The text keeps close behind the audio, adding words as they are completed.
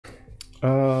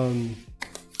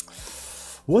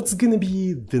What's gonna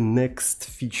be the next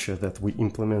feature that we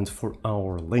implement for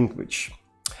our language?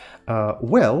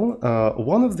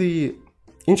 One of the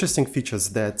interesting features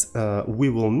that we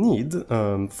will need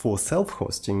for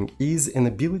self-hosting is an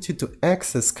ability to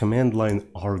access command line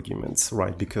arguments,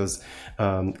 right? Because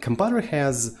compiler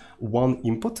has one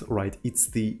input, right? It's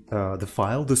the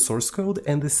file, the source code,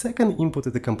 and the second input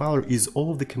of the compiler is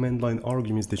all of the command line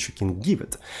arguments that you can give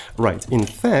it, right? In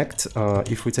fact,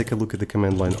 if we take a look at the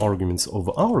command line arguments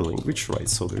of our language, right?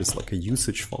 So there's like a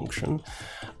usage function,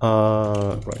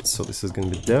 right? So this is going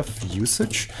to be def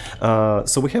usage.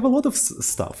 So we have a lot of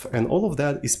stuff, and all of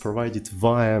that is provided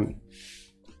via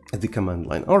the command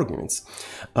line arguments.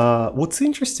 What's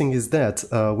interesting is that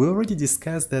we already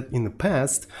discussed that in the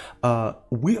past.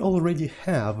 We already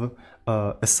have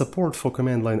a support for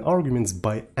command line arguments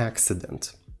by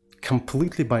accident,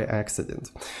 completely by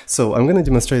accident. So I'm going to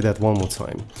demonstrate that one more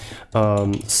time.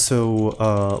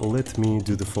 Let me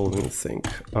do the following thing.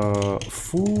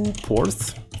 Foo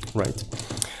Porth, right?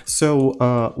 So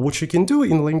what you can do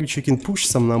in language, you can push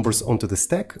some numbers onto the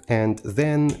stack, and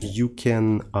then you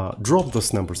can drop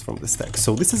those numbers from the stack.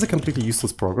 So this is a completely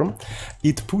useless program.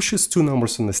 It pushes two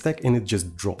numbers on the stack and it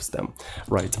just drops them,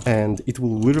 right? And it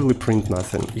will literally print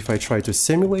nothing. If I try to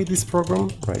simulate this program,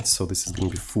 right? So this is going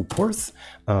to be foo Porth.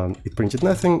 It printed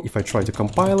nothing. If I try to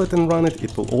compile it and run it,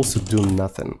 it will also do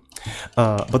nothing.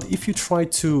 But if you try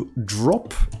to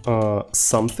drop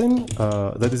something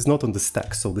that is not on the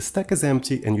stack, so the stack is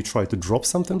empty and you try to drop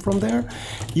something from there,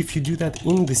 if you do that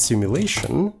in the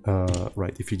simulation,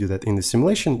 right, if you do that in the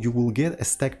simulation, you will get a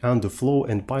stack underflow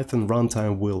and Python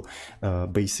runtime will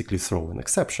basically throw an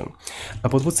exception.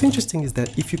 But what's interesting is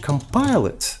that if you compile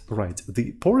it, right,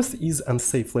 the Porth is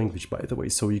unsafe language, by the way,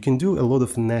 so you can do a lot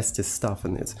of nasty stuff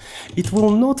in it. It will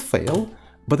not fail,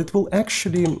 but it will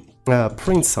actually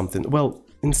print something. Well,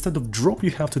 instead of drop,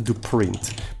 you have to do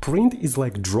print. Print is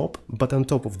like drop, but on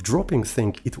top of dropping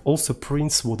thing, it also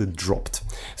prints what it dropped.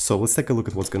 So let's take a look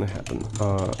at what's going to happen.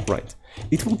 Right,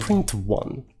 it will print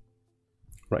 1.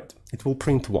 Right, it will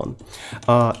print 1.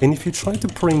 And if you try to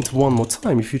print one more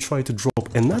time, if you try to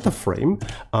drop another frame,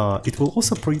 it will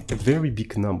also print a very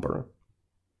big number.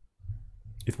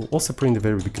 It will also print a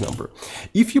very big number.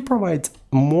 If you provide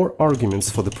more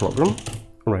arguments for the program,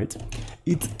 right,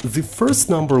 the first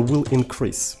number will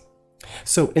increase.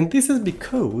 So, and this is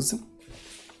because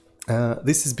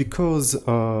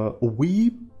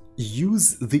we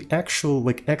use the actual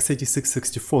like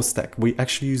x86-64 stack. We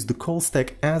actually use the call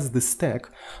stack as the stack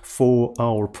for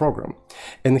our program.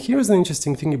 And here's an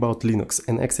interesting thing about Linux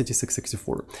and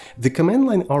x86-64. The command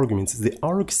line arguments, the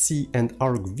argc and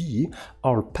argv,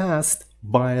 are passed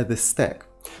via the stack.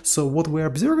 So what we're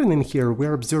observing in here,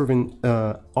 we're observing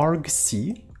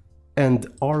argc and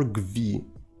argv.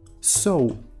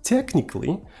 So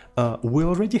technically, we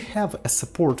already have a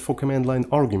support for command line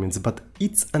arguments, but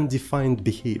it's undefined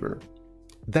behavior.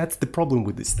 That's the problem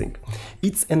with this thing.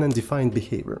 It's an undefined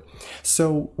behavior.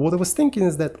 So what I was thinking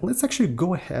is that let's actually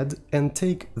go ahead and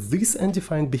take this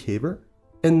undefined behavior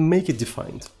and make it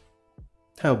defined.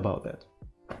 How about that?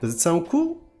 Does it sound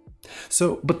cool?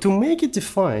 So, but to make it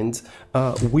defined,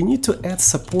 we need to add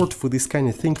support for this kind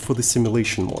of thing for the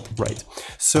simulation mode, right?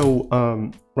 So,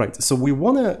 so we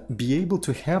want to be able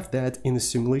to have that in the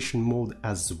simulation mode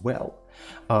as well.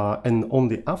 And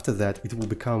only after that, it will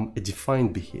become a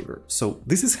defined behavior. So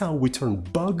this is how we turn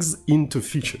bugs into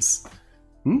features.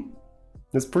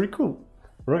 That's pretty cool.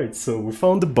 Right, so we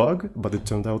found the bug, but it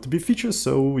turned out to be a feature.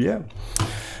 So yeah,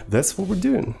 that's what we're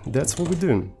doing. That's what we're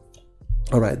doing.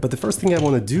 All right, but the first thing I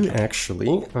want to do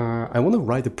actually, I want to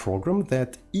write a program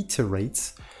that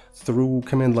iterates through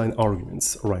command line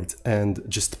arguments, right, and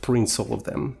just prints all of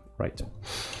them, right.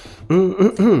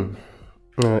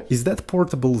 Is that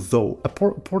portable though?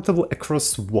 Portable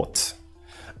across what?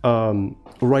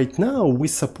 Right now we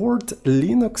support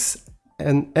Linux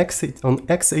and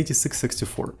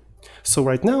x86-64. So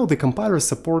right now the compiler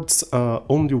supports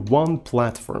only one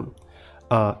platform.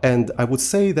 And I would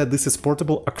say that this is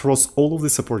portable across all of the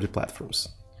supported platforms.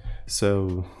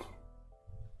 So,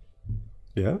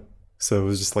 yeah. So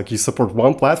it's just like you support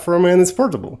one platform and it's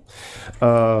portable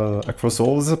across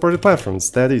all the supported platforms.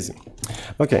 That easy.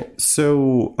 Okay,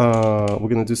 so we're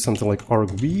gonna do something like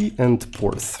argv and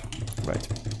porth, right?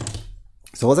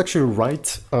 So let's actually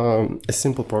write a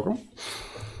simple program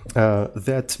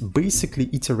that basically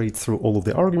iterates through all of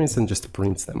the arguments and just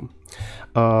prints them.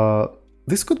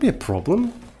 This could be a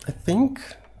problem, I think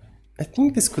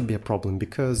this could be a problem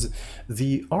because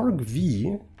the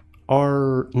argv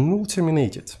are null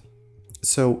terminated.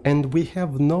 So, and we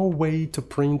have no way to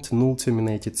print null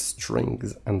terminated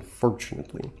strings,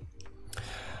 unfortunately.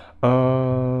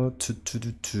 So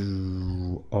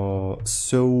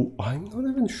I'm not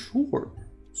even sure.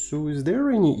 So is there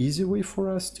any easy way for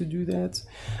us to do that?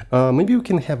 Maybe we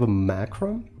can have a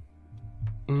macro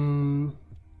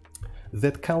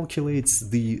that calculates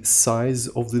the size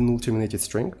of the null-terminated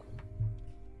string.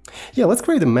 Yeah, let's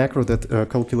create a macro that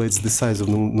calculates the size of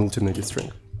null-terminated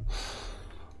string.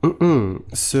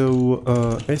 So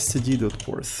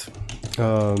std.porth.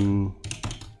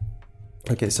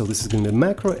 Okay, so this is going to be a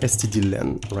macro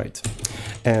std_len, right?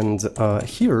 And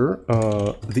here,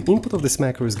 the input of this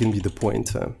macro is going to be the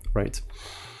pointer, right?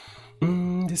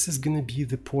 This is going to be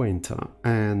the pointer,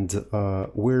 and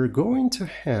we're going to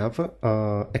have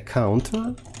a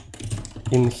counter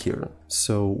in here.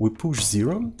 So we push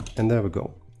 0, and there we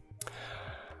go.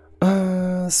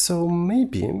 So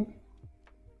maybe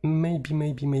I'm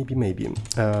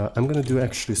gonna do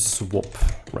actually swap,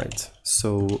 right?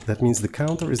 So that means the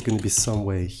counter is gonna be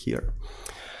somewhere here.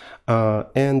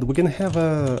 And we're gonna have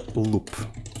a loop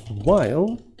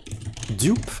while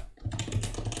dupe,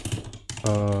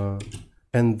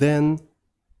 and then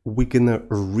we're gonna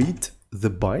read the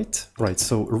byte, right?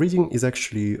 So reading is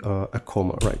actually a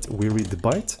comma, right? We read the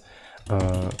byte,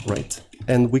 right?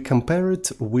 And we compare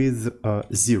it with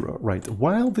 0, right?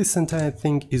 While this entire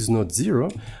thing is not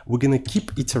 0, we're gonna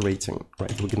keep iterating,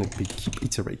 right? We're gonna keep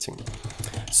iterating.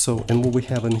 So, and what we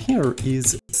have in here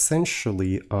is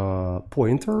essentially a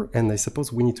pointer, and I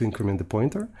suppose we need to increment the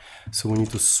pointer. So we need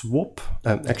to swap,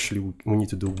 actually we need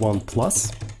to do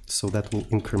 1+, so that will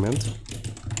increment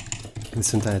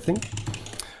this entire thing.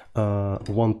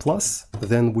 1+,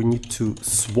 then we need to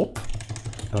swap,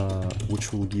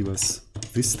 which will give us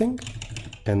this thing,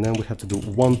 and then we have to do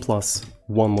 1+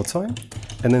 one more time,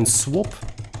 and then swap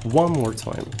one more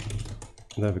time.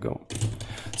 There we go.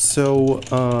 So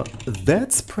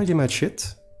that's pretty much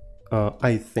it,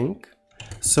 I think.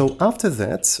 So after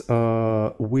that,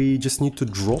 we just need to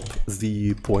drop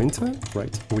the pointer,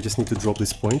 right? We just need to drop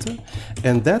this pointer,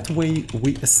 and that way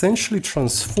we essentially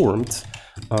transformed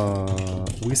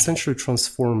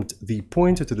the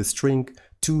pointer to the string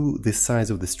to the size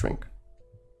of the string.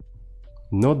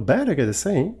 Not bad, I gotta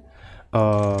say.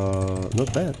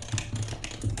 Not bad.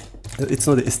 It's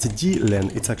not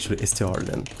std_len, it's actually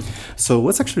str_len. So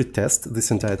let's actually test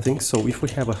this entire thing. So if we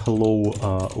have a hello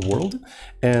world,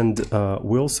 and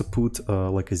we also put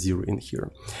like a 0 in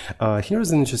here.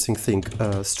 Here's an interesting thing.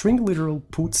 String literal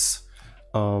puts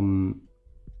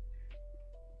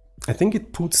I think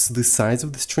it puts the size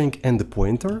of the string and the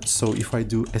pointer. So if I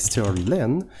do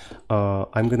str_len,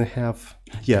 I'm gonna have,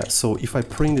 yeah, so if I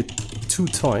print it 2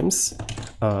 times,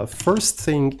 first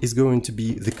thing is going to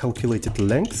be the calculated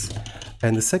length,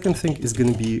 and the second thing is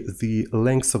going to be the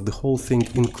length of the whole thing,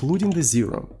 including the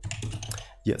 0.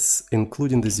 Yes,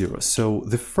 including the 0. So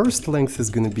the first length is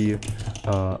going to be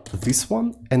this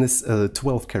one, and it's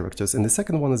 12 characters, and the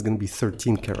second one is going to be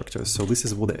 13 characters. So this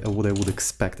is what I would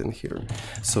expect in here.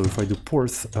 So if I do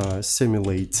porth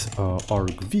simulate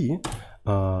argv,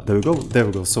 there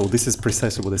we go. So this is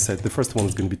precisely what I said. The first one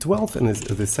is going to be 12, and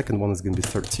the second one is going to be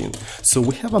 13. So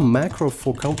we have a macro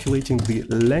for calculating the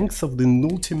length of the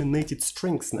null-terminated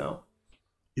strings now.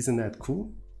 Isn't that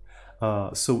cool?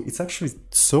 So it's actually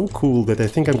so cool that I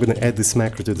think I'm going to add this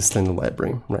macro to the standard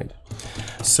library, right?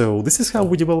 So this is how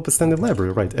we develop a standard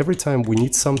library, right? Every time we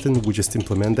need something, we just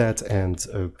implement that, and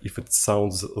if it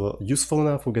sounds useful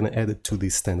enough, we're going to add it to the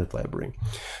standard library.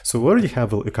 So we already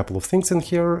have a couple of things in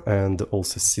here, and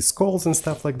also syscalls and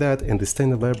stuff like that, and the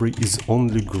standard library is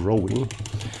only growing.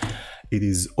 It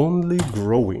is only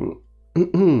growing.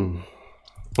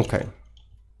 Okay.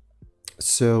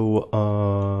 So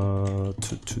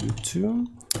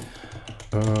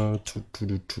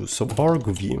so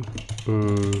argv.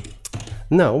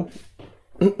 Now,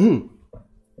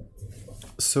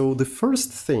 so the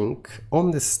first thing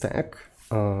on the stack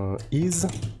is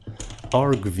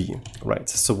argv, right?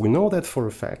 So we know that for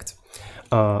a fact.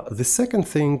 The second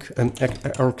thing,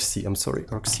 argc, I'm sorry,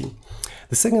 argc.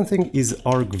 The second thing is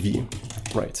argv,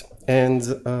 right? And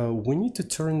we need to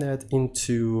turn that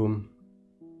into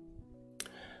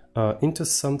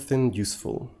something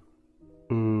useful.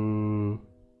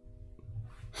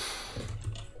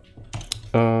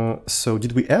 So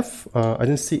did we F? I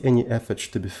didn't see any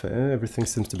FH, to be fair. Everything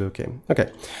seems to be okay.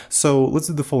 Okay, so let's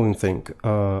do the following thing.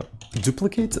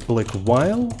 Duplicate, like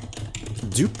while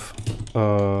dupe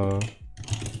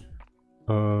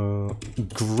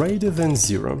greater than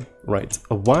 0, right?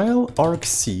 While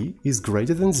argc is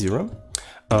greater than 0,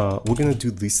 we're gonna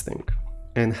do this thing.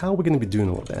 And how are we gonna be doing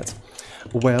all of that?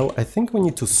 Well, I think we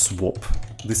need to swap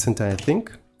this entire thing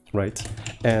right?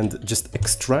 And just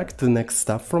extract the next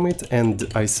stuff from it, and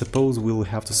I suppose we'll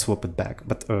have to swap it back,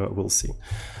 but we'll see.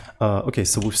 Okay,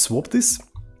 so we've swapped this.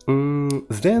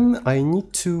 Then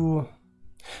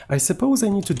I suppose I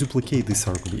need to duplicate this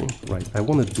argv, right? I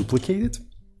want to duplicate it,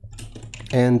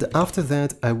 and after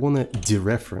that I want to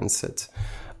dereference it.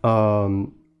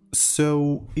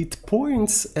 So it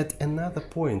points at another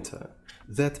pointer.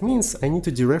 That means I need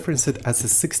to dereference it as a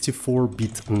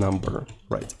 64-bit number.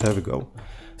 Right, there we go.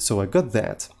 So I got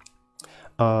that.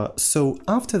 So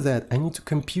after that, I need to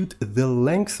compute the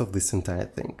length of this entire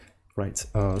thing. Right,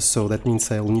 so that means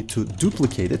I'll need to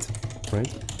duplicate it. Right,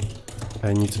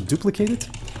 I need to duplicate it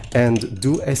and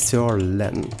do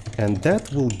strlen, and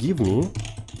that will give me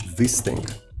this thing.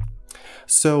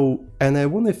 So, and I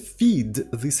want to feed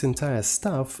this entire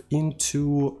stuff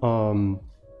into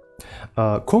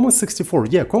comma 64.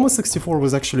 Yeah, comma 64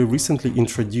 was actually recently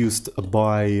introduced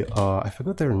by, I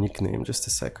forgot their nickname, just a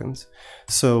second.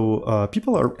 So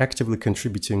people are actively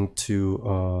contributing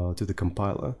to the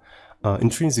compiler.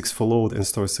 Intrinsics for load and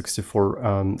store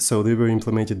 64. So they were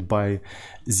implemented by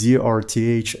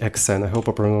ZRTHXN. I hope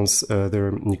I pronounce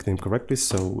their nickname correctly.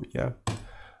 So yeah.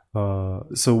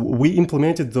 So we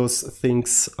implemented those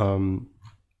things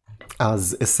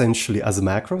as essentially as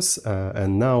macros,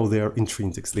 and now they are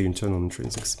intrinsics, the internal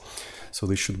intrinsics, so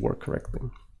they should work correctly.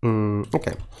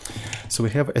 Okay, so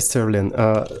we have strlen.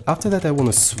 After that, I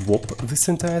want to swap this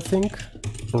entire thing,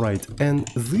 right? And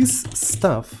this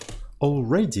stuff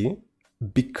already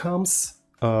becomes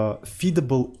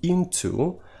feedable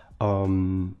into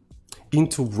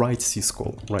write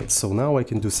syscall, right? So now I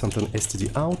can do something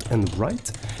std out and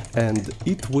write, and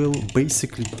it will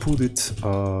basically put it,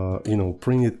 you know,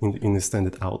 print it in the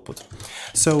standard output.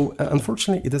 So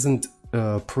unfortunately, it doesn't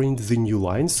print the new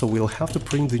line, so we'll have to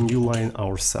print the new line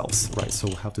ourselves, right? So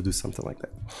we'll have to do something like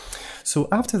that. So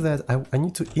after that, I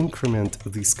need to increment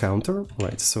this counter,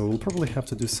 right? So we'll probably have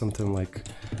to do something like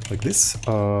this.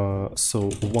 So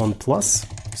 1 plus,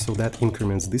 so that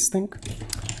increments this thing.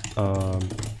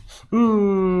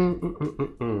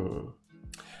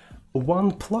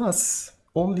 1 plus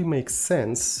only makes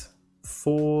sense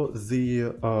for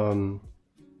the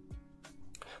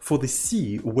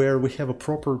C, where we have a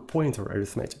proper pointer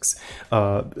arithmetics.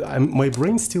 My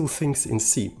brain still thinks in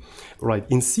C, right?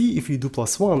 In C, if you do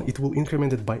 +1, it will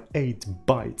increment it by 8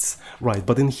 bytes, right?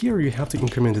 But in here, you have to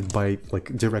increment it by,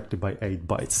 like, directly by 8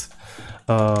 bytes.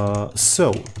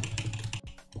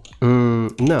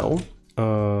 Now,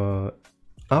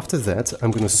 after that,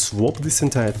 I'm going to swap this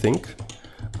entire thing.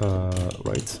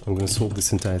 Right, I'm going to swap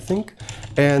this entire thing,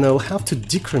 and I'll have to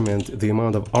decrement the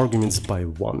amount of arguments by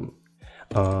 1.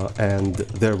 And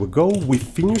there we go. We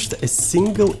finished a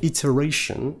single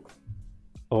iteration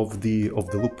of the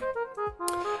loop.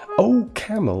 Oh,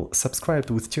 Camel subscribed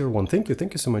with tier 1. Thank you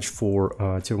so much for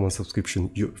tier 1 subscription.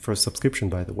 Your first subscription,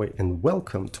 by the way, and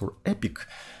welcome to our epic,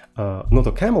 not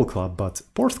a Camel Club, but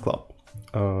Porth Club.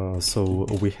 So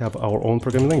we have our own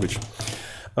programming language.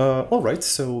 All right,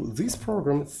 so this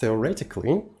program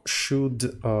theoretically should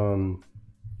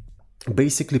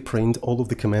basically print all of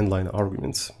the command line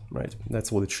arguments, right?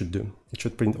 That's what it should do. It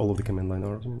should print all of the command line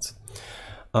arguments,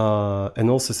 and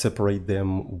also separate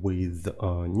them with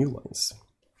new lines.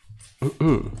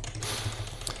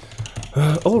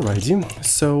 Alrighty,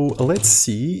 so let's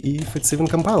see if it's even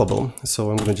compilable. So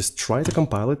I'm gonna just try to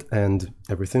compile it, and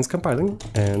everything's compiling,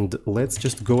 and let's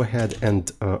just go ahead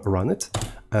and run it,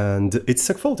 and it's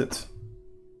segfaulted.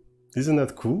 Isn't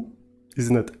that cool?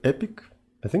 Isn't that epic?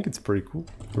 I think it's pretty cool.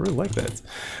 I really like that.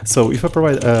 So if I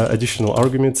provide additional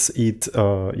arguments, it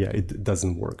it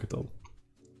doesn't work at all.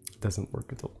 It doesn't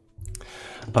work at all.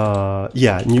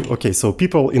 Okay, so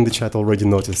people in the chat already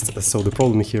noticed. So the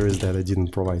problem here is that I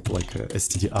didn't provide like a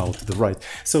std out to the right.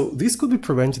 So this could be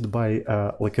prevented by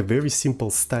like a very simple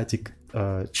static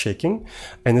checking.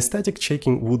 And a static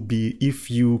checking would be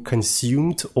if you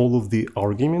consumed all of the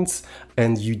arguments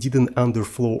and you didn't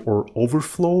underflow or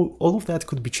overflow. All of that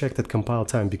could be checked at compile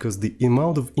time, because the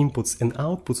amount of inputs and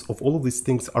outputs of all of these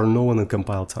things are known at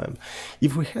compile time.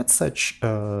 If we had such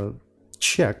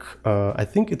check, I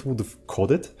think it would have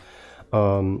coded.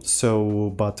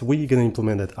 But we're gonna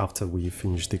implement that after we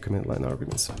finish the command line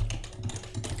arguments.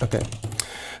 Okay,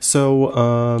 so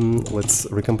let's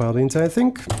recompile the entire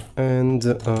thing, and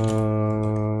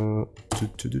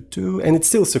and it's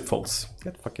still false.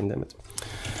 God fucking damn it.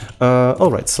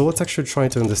 All right, so let's actually try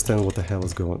to understand what the hell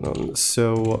is going on.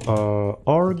 So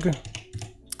arg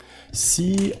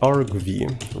c argv,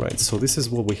 right? So this is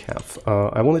what we have.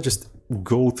 I want to just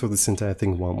go through this entire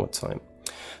thing one more time.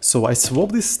 So I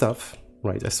swap this stuff,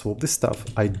 right? I swap this stuff,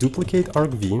 I duplicate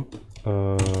argv,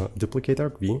 duplicate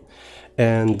argv,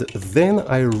 and then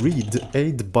I read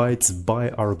 8 bytes by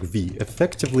argv.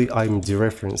 Effectively, I'm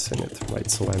dereferencing it, right?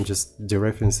 So I'm just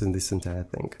dereferencing this entire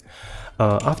thing.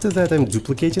 After that, I'm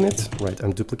duplicating it, right?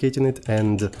 I'm duplicating it,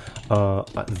 and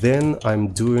then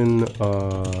I'm doing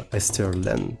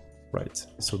strlen, right?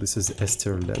 So this is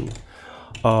strlen.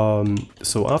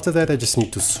 So after that, I just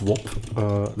need to swap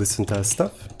this entire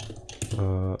stuff,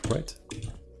 right?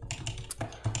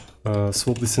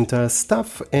 Swap this entire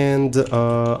stuff, and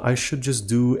I should just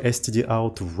do std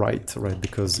out right,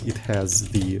 because it has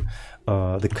the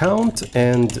count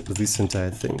and this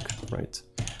entire thing, right?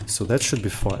 So that should be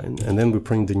fine, and then we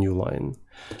print the new line.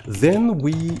 Then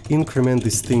we increment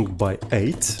this thing by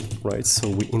 8, right? So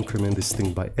we increment this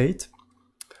thing by 8.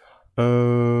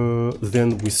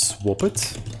 Then we swap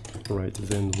it, right?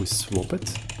 Then we swap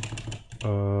it,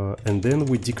 and then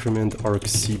we decrement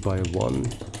argc by 1.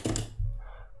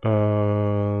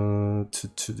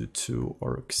 To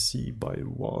argc by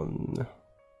 1.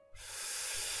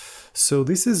 So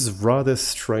this is rather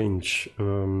strange.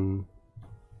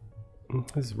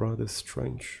 It's rather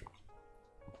strange.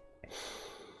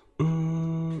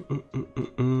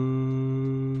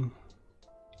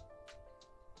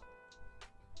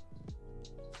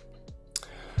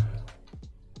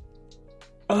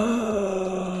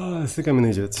 I think I'm an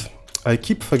idiot. I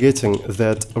keep forgetting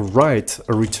that write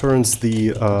returns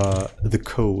the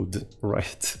code,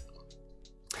 right?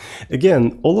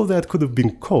 Again, all of that could have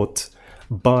been caught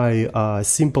by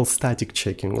simple static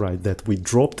checking, right? That we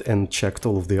dropped and checked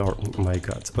all of the oh my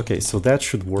god. Okay, so that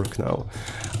should work now.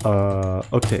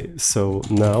 Okay, so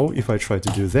now if I try to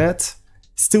do that,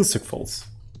 still sig false.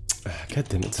 God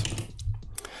damn it.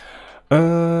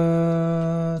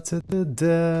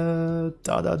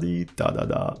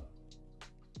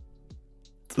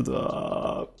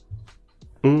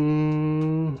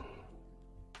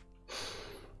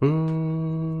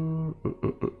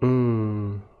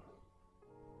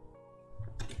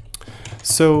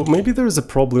 So maybe there's a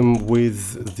problem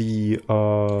with the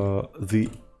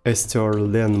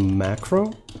strlen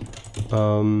macro.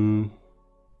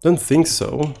 Don't think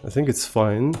so. I think it's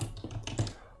fine.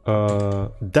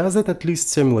 Does it at least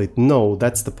simulate? No,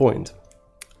 that's the point.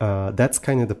 That's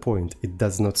kind of the point. It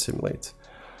does not simulate.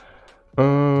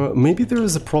 Maybe there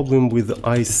is a problem with the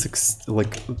i6,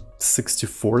 like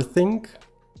 64 thing.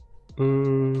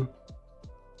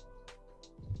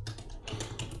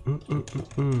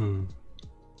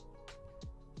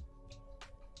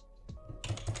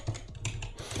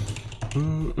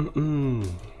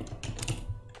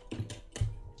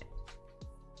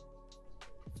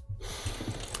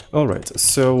 All right,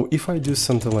 so if I do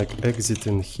something like exit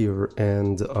in here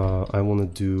and I want to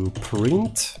do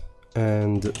print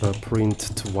and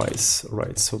print twice,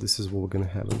 right? So this is what we're gonna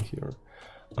have in here.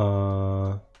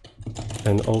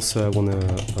 And also I want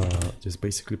to just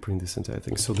basically print this entire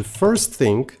thing. So the first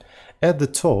thing at the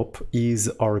top is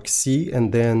argc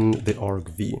and then the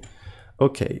argv.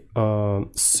 Okay,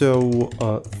 so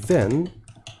then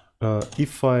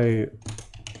if I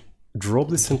drop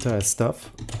this entire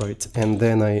stuff, right, and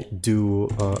then I do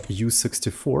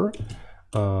u64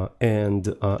 and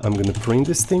I'm gonna print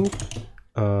this thing.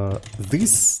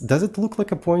 This, does it look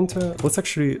like a pointer? Let's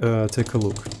actually take a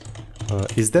look.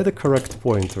 Is that a correct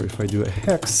pointer if I do a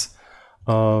hex?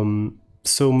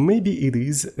 So maybe it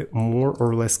is a more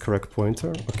or less correct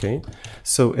pointer. Okay,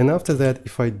 so and after that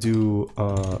if I do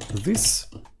this,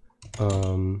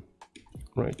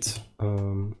 right,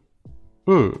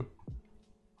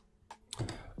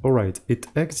 alright, it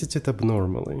exited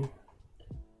abnormally.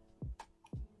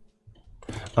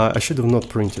 I should have not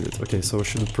printed it. Okay, so I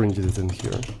should have printed it in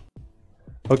here.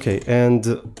 Okay, and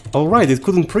alright, it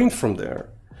couldn't print from there.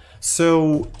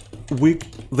 So we,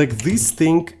 like, this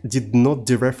thing did not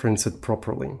dereference it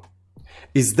properly.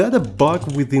 Is that a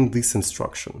bug within this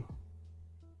instruction?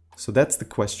 So that's the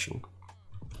question.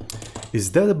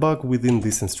 Is that a bug within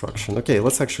this instruction? Okay,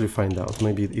 let's actually find out.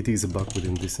 Maybe it is a bug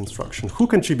within this instruction. Who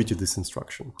contributed this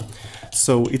instruction?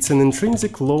 So it's an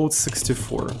intrinsic load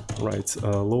 64, right?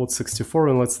 Load 64,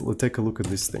 and let's take a look at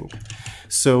this thing.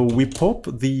 So we pop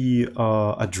the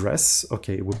address.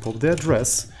 Okay, we pop the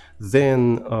address.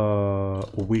 Then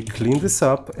we clean this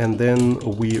up, and then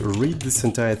we read this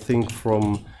entire thing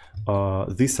from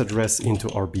this address into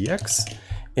RBX.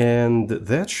 And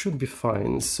that should be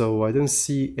fine. So I don't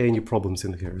see any problems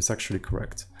in here. It's actually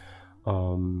correct.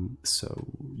 So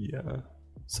yeah,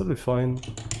 totally fine.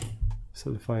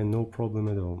 Totally fine, no problem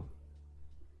at all.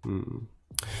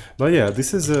 But yeah,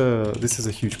 this is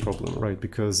a huge problem, right?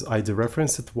 Because I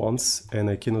dereferenced it once and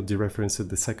I cannot dereference it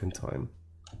the second time.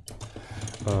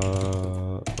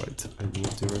 Right, I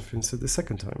need to dereference it the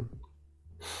second time.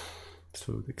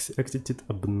 So it exited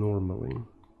abnormally.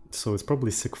 So it's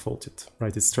probably segfaulted,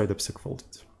 right? It's straight up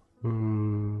segfaulted.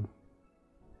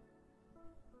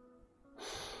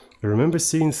 I remember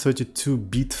seeing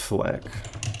 32-bit flag.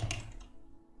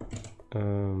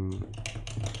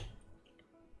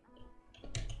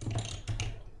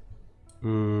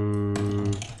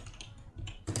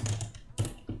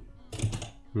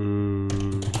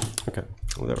 Okay,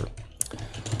 whatever.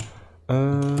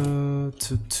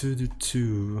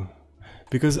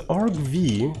 Because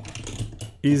argv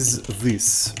is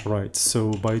this, right?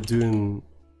 So by doing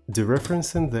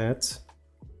dereferencing that,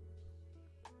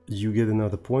 you get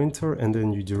another pointer, and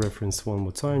then you dereference one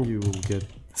more time, you will get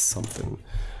something.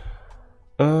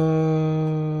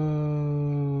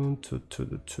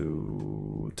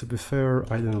 To be fair,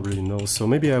 I don't really know. So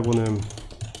maybe I wanna.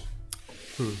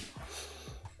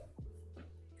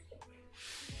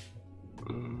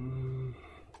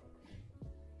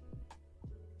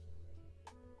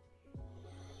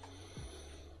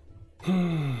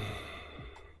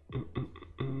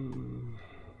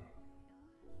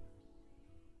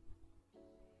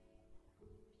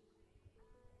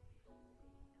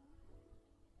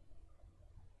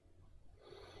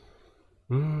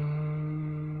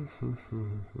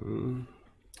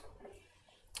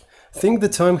 I think the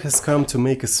time has come to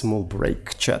make a small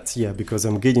break, chat. Yeah, because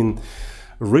I'm getting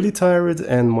really tired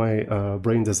and my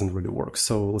brain doesn't really work.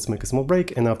 So let's make a small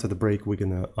break, and after the break, we're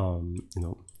gonna,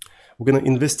 we're gonna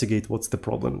investigate what's the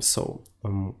problem. So,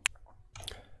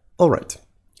 all right.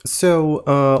 So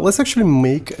let's actually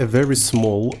make a very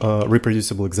small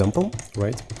reproducible example,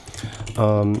 right?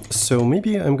 So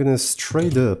maybe I'm gonna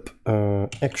straight up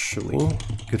actually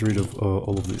get rid of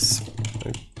all of this,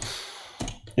 right?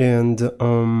 And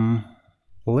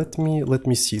let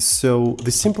me see. So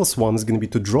the simplest one is going to be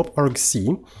to drop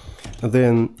argc,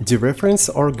 then dereference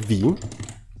argv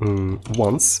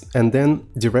once, and then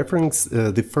dereference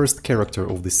the first character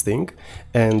of this thing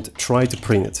and try to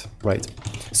print it, right?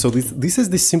 So this is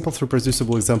the simple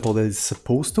reproducible example that is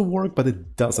supposed to work, but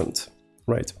it doesn't,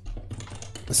 right?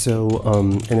 So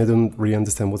and I don't really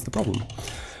understand what's the problem.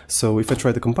 So if I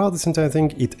try to compile this entire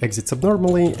thing, it exits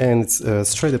abnormally, and it's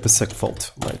straight up a seg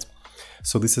fault, right?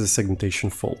 So this is a segmentation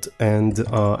fault. And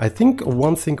I think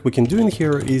one thing we can do in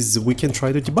here is we can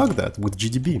try to debug that with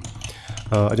GDB.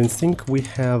 I don't think we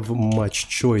have much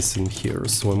choice in here.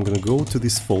 So I'm gonna go to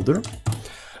this folder,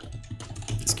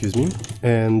 excuse me,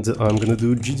 and I'm gonna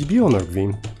do GDB on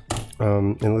argv.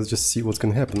 And let's just see what's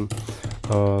gonna happen.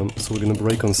 So we're gonna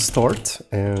break on start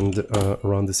and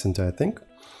run this entire thing.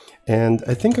 And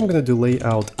I think I'm gonna do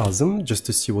layout asm just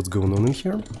to see what's going on in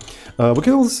here. We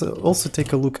can also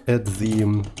take a look at the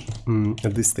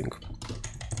at this thing.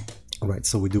 Right,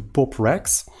 so we do pop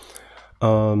rex,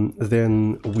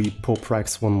 then we pop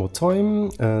rex one more time,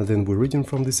 then we're reading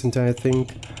from this entire thing,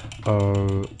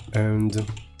 and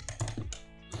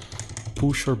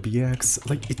push rbx,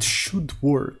 like it should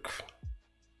work.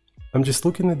 I'm just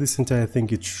looking at this entire thing,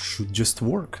 it should just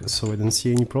work, so I don't see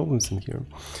any problems in here.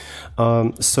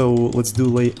 So let's do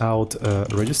layout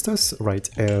registers, right,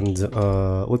 and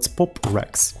let's pop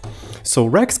rex. So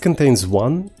rex contains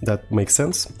 1, that makes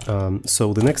sense.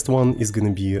 So the next one is going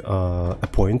to be a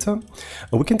pointer.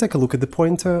 We can take a look at the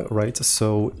pointer, right?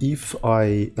 So if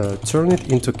I turn it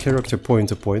into character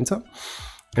pointer,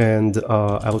 and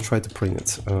I'll try to print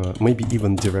it, maybe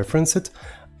even dereference it.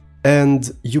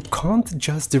 And you can't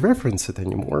just dereference it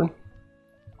anymore.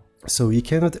 So you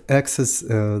cannot access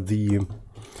the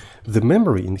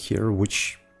memory in here,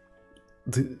 which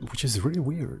is really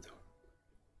weird.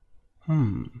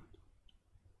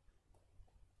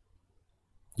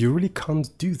 You really can't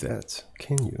do that,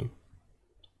 can you?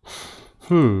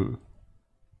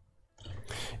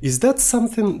 Is that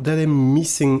something that I'm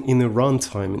missing in a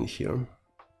runtime in here?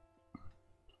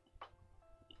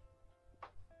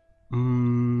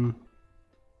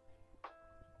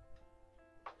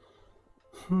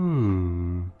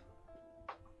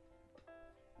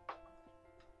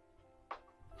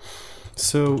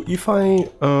 So if I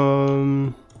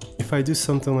do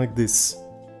something like this,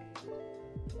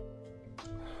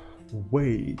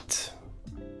 wait.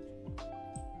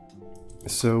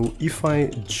 So if I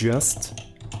just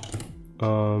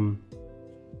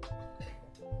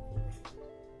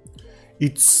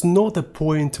it's not a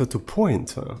pointer to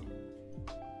pointer.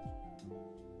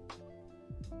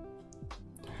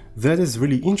 That is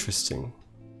really interesting.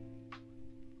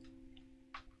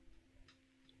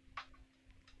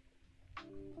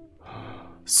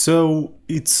 So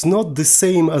it's not the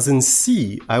same as in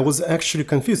C. I was actually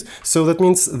confused. So that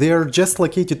means they are just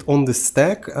located on the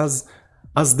stack as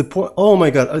the point. Oh my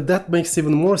god, that makes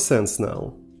even more sense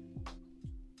now.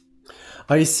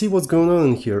 I see what's going on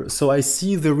in here. So I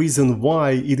see the reason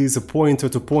why it is a pointer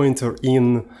to pointer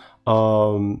in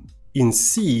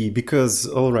C, because,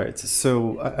 all right,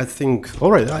 so I think,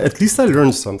 all right, at least I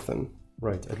learned something.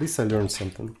 Right, at least I learned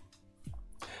something.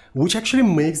 Which actually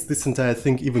makes this entire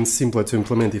thing even simpler to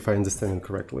implement, if I understand it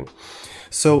correctly.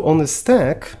 So on a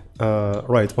stack,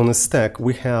 right, on a stack,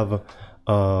 we have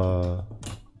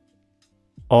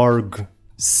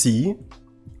argc,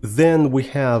 then we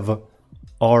have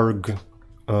arg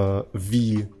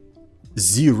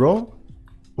v0,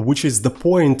 which is the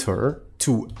pointer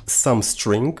to some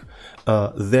string,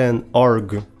 then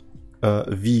arg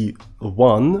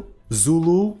v1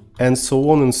 Zulu, and so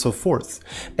on and so forth.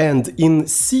 And in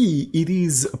C, it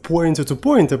is pointer to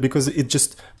pointer because it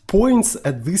just points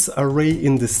at this array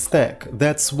in the stack.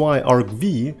 That's why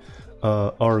argv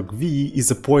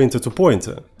is a pointer to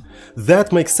pointer.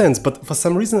 That makes sense, but for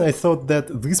some reason I thought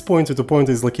that this pointer to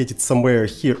pointer is located somewhere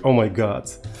here. Oh my god.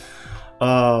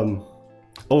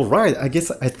 All right, I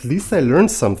guess at least I learned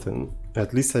something.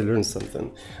 At least I learned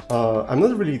something. I'm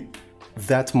not really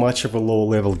that much of a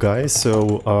low-level guy,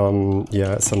 so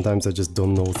yeah, sometimes I just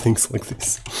don't know things like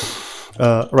this.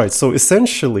 Right, so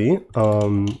essentially,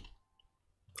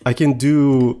 I can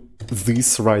do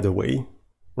this right away.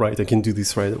 Right, I can do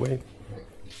this right away.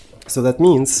 So that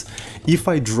means if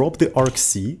I drop the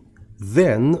argc,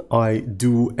 then I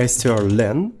do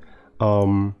strlen.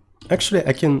 Actually,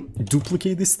 I can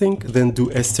duplicate this thing, then do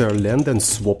strlen, then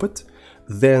swap it,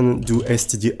 then do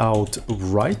stdout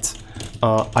write.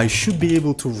 I should be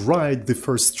able to write the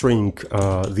first string,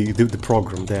 the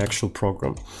program, the actual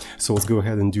program. So let's go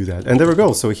ahead and do that. And there we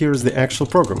go. So here's the actual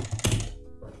program.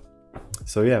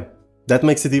 So yeah, that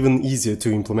makes it even easier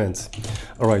to implement.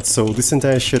 All right, so this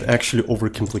entire shit actually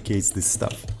overcomplicates this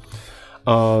stuff.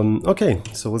 Okay,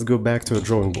 so let's go back to a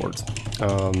drawing board.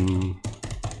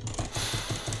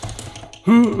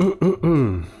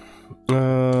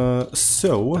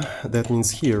 So that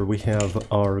means here we have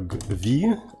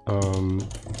argv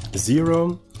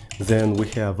 0, then we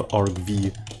have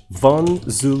argv1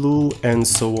 Zulu, and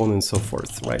so on and so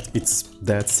forth, right? It's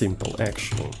that simple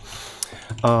actually.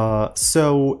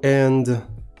 So, and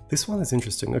this one is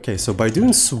interesting. Okay, so by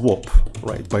doing swap,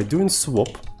 right, by doing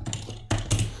swap,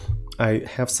 I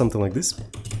have something like this.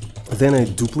 Then I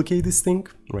duplicate this thing,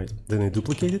 right, then I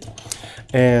duplicate it,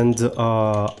 and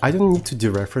I don't need to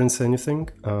dereference anything.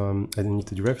 I don't need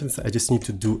to dereference, I just need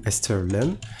to do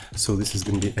strlen. So this is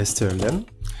going to be strlen.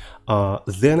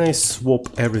 Then I swap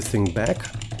everything back,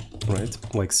 right,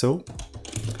 like so.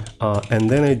 And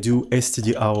then I do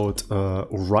stdout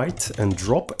write and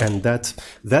drop, and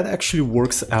that actually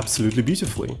works absolutely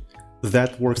beautifully.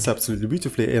 That works absolutely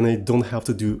beautifully, and I don't have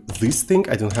to do this thing,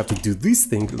 I don't have to do this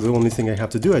thing. The only thing I have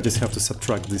to do, I just have to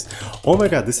subtract this. Oh my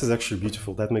god, this is actually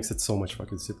beautiful. That makes it so much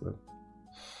fucking simpler.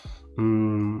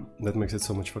 That makes it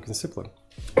so much fucking simpler.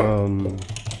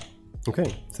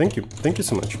 Okay, thank you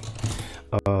so much.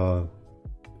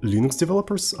 Linux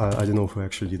developers, I don't know who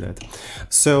actually did that.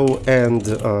 So, and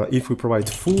if we provide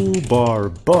full bar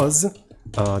buzz,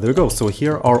 there we go. So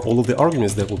here are all of the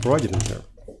arguments that were provided in here.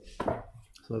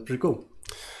 So that's pretty cool.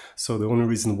 So the only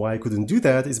reason why I couldn't do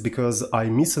that is because I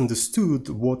misunderstood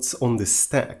what's on the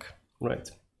stack,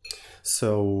 right?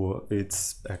 So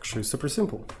it's actually super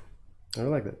simple. I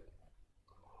like that.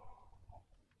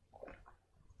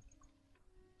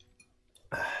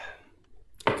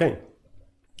 Okay.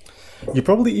 You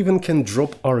probably even can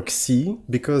drop argc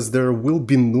because there will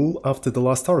be null after the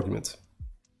last argument.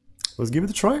 Let's give it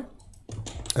a try,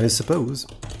 I suppose.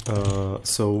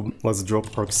 So let's drop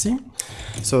argc.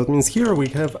 So it means here we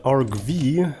have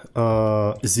argv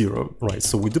 0, right?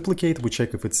 So we duplicate, we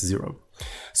check if it's 0.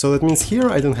 So that means here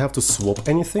I don't have to swap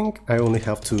anything, I only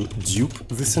have to dupe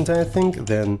this entire thing,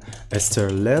 then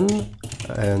strlen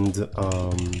and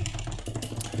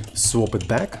swap it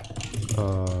back,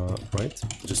 right?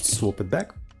 Just swap it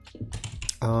back,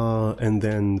 and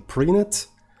then print it.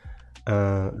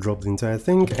 Drop the entire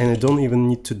thing, and I don't even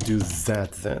need to do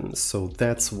that then. So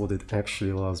that's what it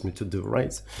actually allows me to do,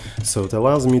 right? So it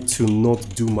allows me to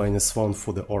not do -1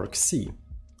 for the argc.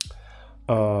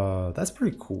 That's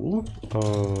pretty cool.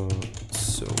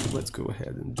 So let's go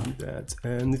ahead and do that,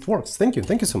 and it works. Thank you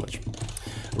so much.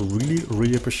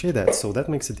 Really appreciate that. So that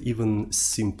makes it even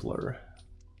simpler.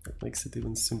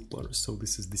 So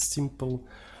this is the simple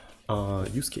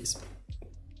use case.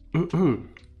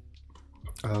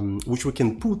 Which we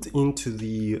can put into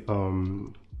the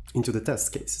into the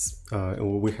test cases.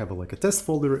 We have like a test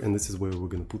folder, and this is where we're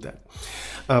going to put that.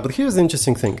 But here's the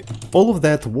interesting thing. All of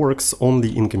that works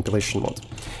only in compilation mode.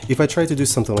 If I try to do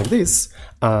something like this,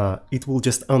 it will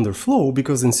just underflow,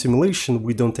 because in simulation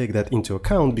we don't take that into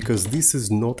account, because this is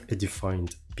not a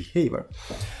defined behavior.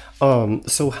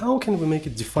 So how can we make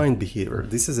it defined behavior?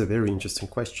 This is a very interesting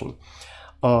question.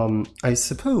 I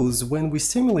suppose when we're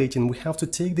simulating, we have to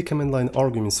take the command line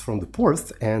arguments from the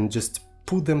Porth and just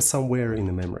put them somewhere in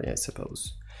the memory, I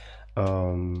suppose.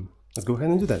 Let's go ahead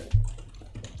and do that.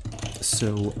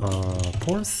 So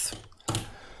porth.py.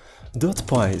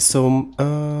 So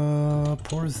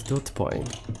porth.py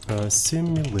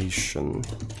simulation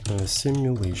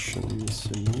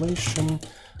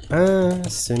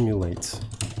simulate.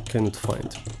 Cannot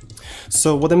find.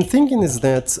 So what I'm thinking is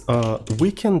that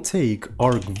we can take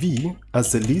argv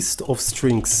as a list of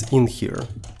strings in here.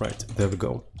 Right, there we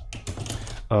go.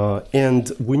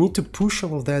 And we need to push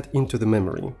all of that into the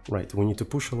memory, right? We need to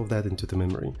push all of that into the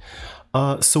memory.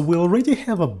 So we already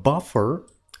have a buffer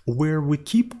where we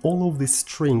keep all of these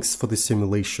strings for the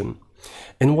simulation.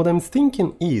 And what I'm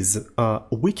thinking is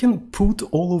we can put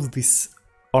all of these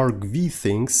argv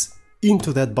things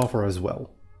into that buffer as well.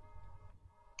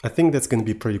 I think that's going to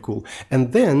be pretty cool.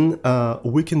 And then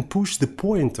we can push the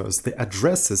pointers, the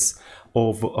addresses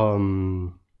of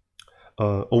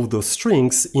those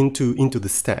strings into the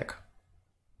stack.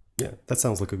 Yeah, that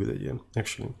sounds like a good idea,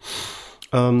 actually.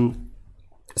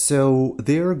 So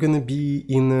they're gonna be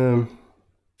in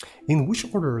which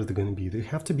order are they gonna be? They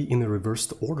have to be in a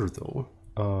reversed order, though.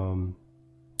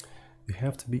 They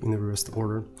have to be in a reversed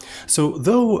order. So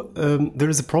though there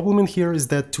is a problem in here, is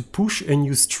that to push a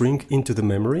new string into the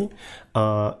memory,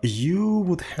 you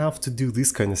would have to do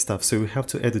this kind of stuff. So you have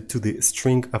to add it to the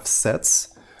string of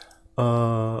sets.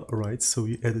 Right, so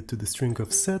you add it to the string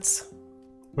of sets.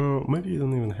 Maybe you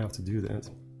don't even have to do that.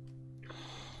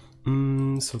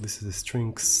 So this is a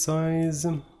string size.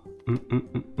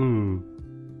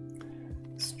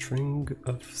 String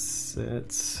of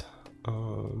sets.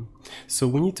 So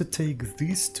we need to take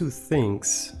these two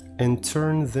things and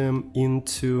turn them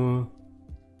into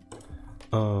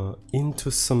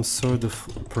some sort of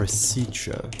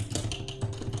procedure.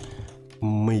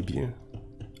 Maybe.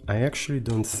 I actually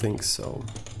don't think so.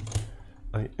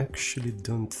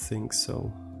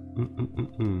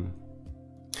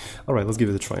 Alright, let's give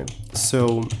it a try.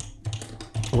 So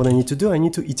what I need to do, I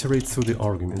need to iterate through the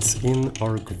arguments in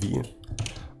argv.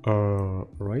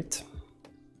 Right.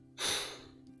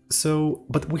 So,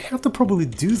 but we have to probably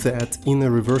do that in a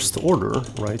reversed order,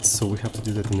 right? So we have to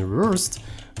do that in a reversed.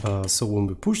 So when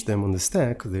we push them on the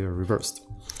stack, they are reversed.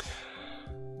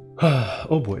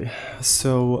 Oh boy.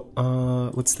 So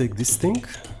let's take this thing.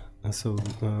 So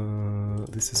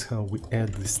this is how we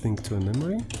add this thing to a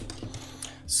memory.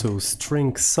 So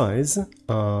string size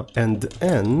and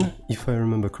n, if I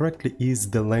remember correctly, is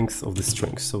the length of the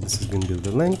string. So this is going to be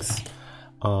the length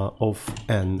of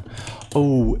n.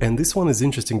 Oh, and this one is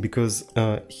interesting because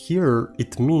here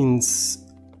it means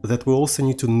that we also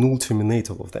need to null terminate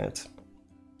all of that.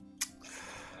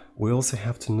 We also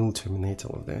have to null terminate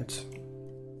all of that.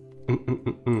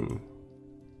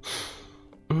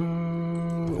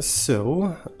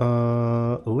 So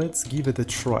let's give it a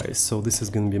try. So this is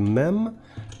going to be mem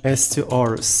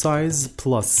str size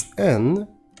plus n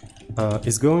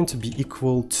is going to be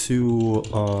equal to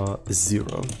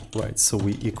 0, right? So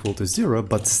we equal to 0,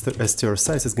 but str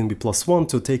size is going to be +1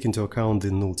 to take into account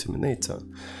the null terminator.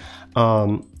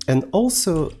 And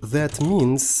also that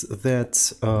means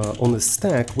that on the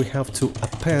stack we have to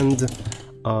append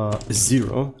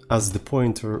 0 as the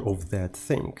pointer of that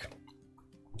thing.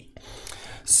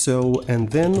 So, and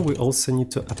then we also need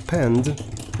to append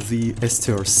the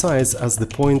str size as the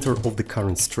pointer of the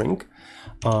current string.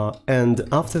 And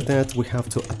after that we have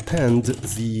to append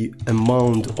the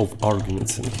amount of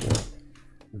arguments in here.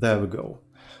 There we go.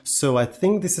 So I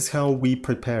think this is how we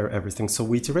prepare everything. So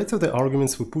we iterate through the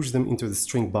arguments, we push them into the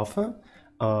string buffer,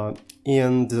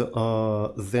 and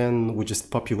then we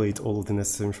just populate all of the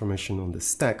necessary information on the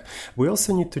stack. We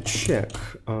also need to check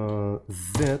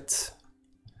that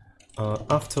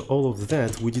after all of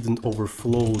that we didn't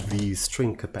overflow the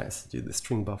string capacity, the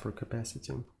string buffer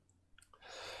capacity.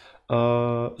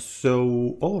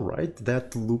 So, alright,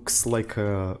 that looks like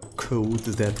a code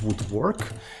that would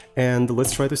work, and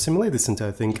let's try to simulate this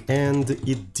entire thing. And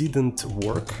it didn't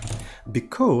work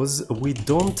because we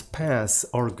don't pass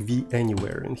argv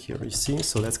anywhere in here, you see,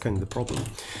 so that's kind of the problem.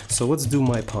 So let's do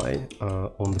mypy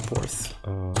on the Porth.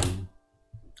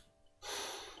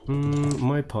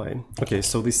 mypy. Okay,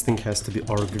 so this thing has to be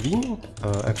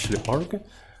argv, actually arg.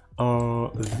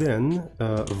 then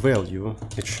value,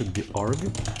 it should be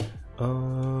arg.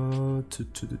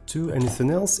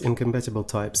 Anything else? Incompatible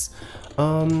types.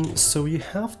 So you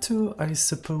have to, I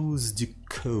suppose,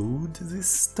 decode this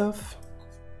stuff,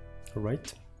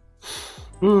 right?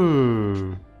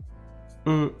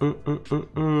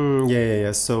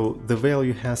 Yeah. So the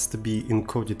value has to be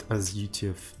encoded as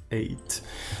UTF-8.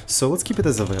 So let's keep it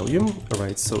as a value,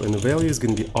 right? So and the value is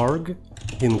going to be arg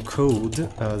encode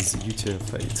as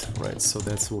UTF-8, right? So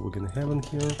that's what we're going to have in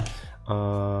here.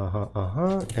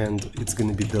 And it's going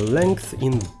to be the length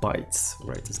in bytes,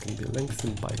 right? It's going to be length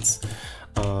in bytes.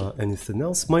 Anything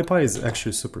else? MyPy is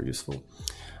actually super useful.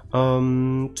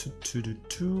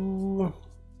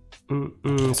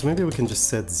 So maybe we can just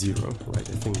set 0, right?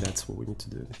 I think that's what we need to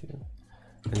do here.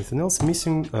 Anything else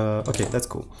missing? Okay, that's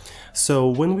cool. So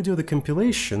when we do the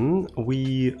compilation,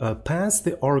 we pass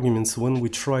the arguments when we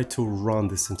try to run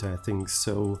this entire thing.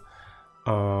 So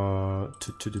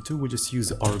we just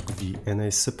use argv, and I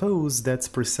suppose that's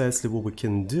precisely what we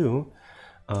can do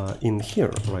in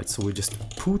here, right? So we just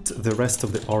put the rest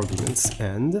of the arguments,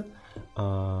 and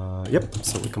yep,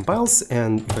 so it compiles,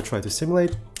 and if I try to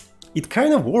simulate, it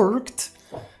kind of worked.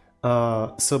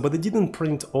 But it didn't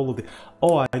print all of the...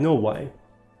 Oh, I know why.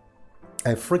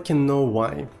 I freaking know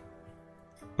why.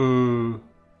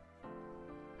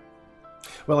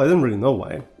 Well, I don't really know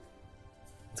why.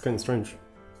 It's kind of strange.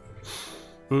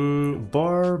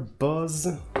 Bar buzz.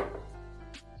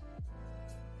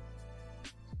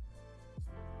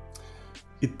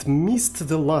 It missed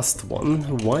the last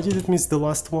one. Why did it miss the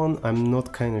last one? I'm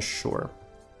not kind of sure.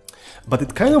 But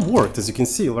it kind of worked, as you can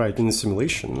see, right, in the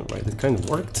simulation, right? It kind of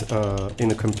worked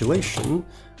in a compilation.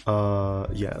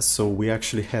 Yeah, so we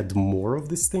actually had more of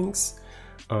these things.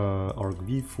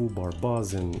 argv, full bar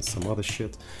buzz, and some other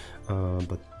shit.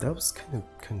 But that was kind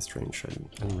of strange. I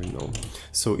don't really know.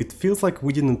 So it feels like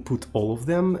we didn't put all of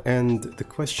them, and the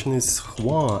question is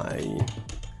why?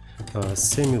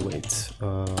 Simulate.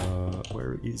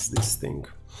 Where is this thing?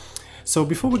 So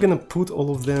before we're gonna put all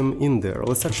of them in there,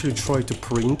 let's actually try to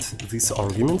print these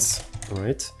arguments,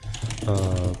 right?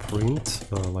 Print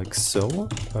like so,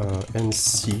 and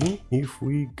see if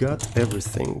we got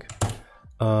everything.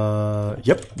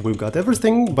 Yep, we've got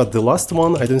everything, but the last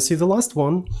one, I don't see the last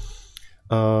one.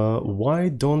 Why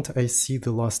don't I see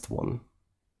the last one?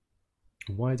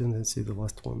 Why don't I see the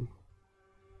last one?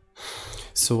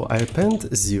 So I append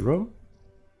 0,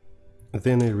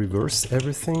 then I reverse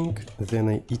everything, then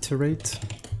I iterate.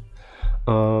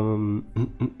 I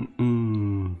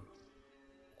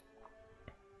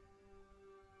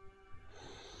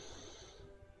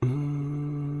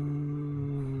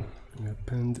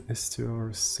append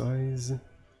str size.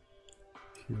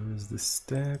 Here is the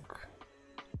stack.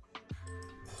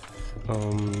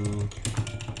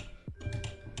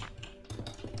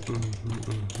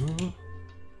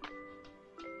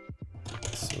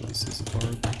 So this is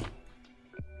arg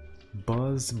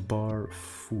buzz bar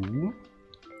foo.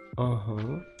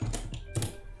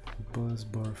 Buzz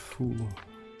bar foo.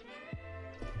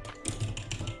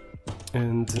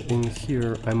 And in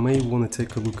here I may want to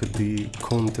take a look at the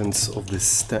contents of this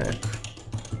stack.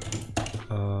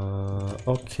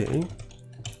 Okay,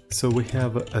 so we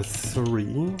have a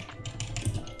 3.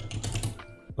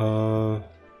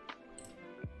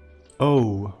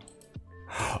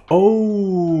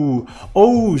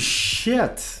 Oh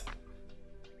shit!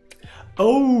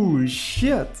 Oh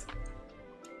shit!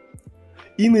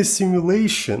 In a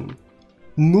simulation,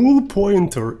 null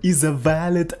pointer is a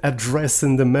valid address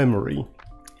in the memory.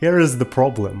 Here is the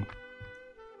problem.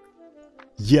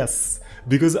 Yes,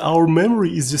 because our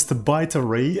memory is just a byte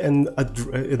array, and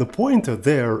the pointer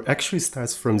there actually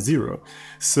starts from 0.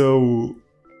 So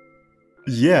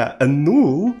yeah, a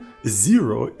null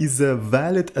 0 is a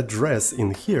valid address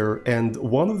in here, and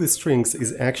one of the strings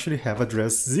is actually have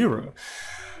address 0.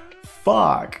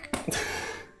 Fuck.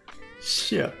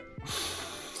 Shit.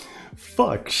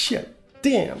 Fuck, shit,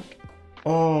 damn.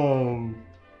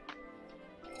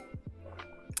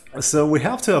 So we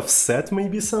have to offset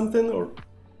maybe something, or...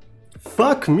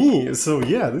 Fuck me! So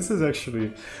yeah, this is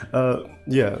actually...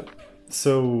 yeah,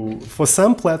 so for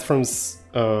some platforms,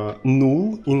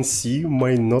 null in C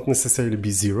might not necessarily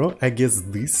be 0. I guess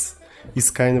this is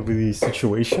kind of the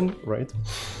situation, right?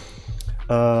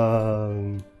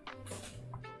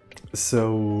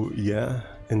 So yeah,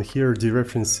 and here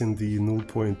dereferencing the null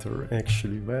pointer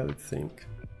actually valid thing.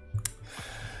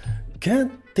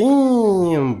 God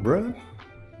damn, bro.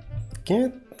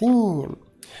 God damn.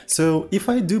 So if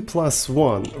I do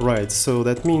 +1, right, so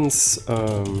that means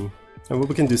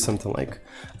we can do something like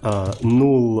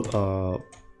null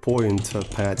pointer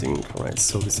padding, right?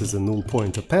 So this is a null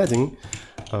pointer padding,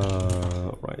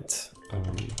 right?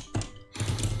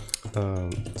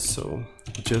 So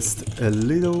just a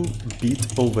little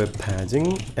bit of a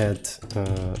padding at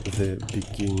the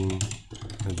beginning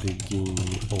of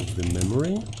the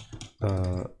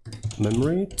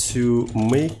memory to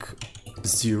make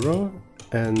 0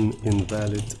 an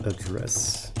invalid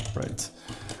address, right?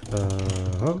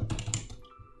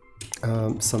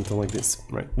 Something like this,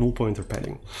 right? Null pointer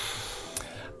padding.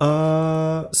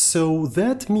 So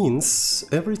that means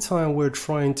every time we're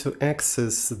trying to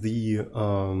access the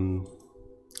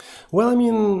well, I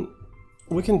mean,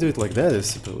 we can do it like that, I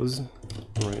suppose,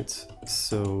 right?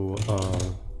 So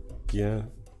yeah,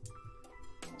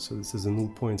 so this is a null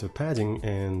pointer padding,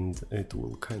 and it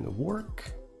will kind of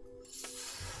work.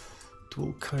 It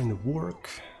will kind of work.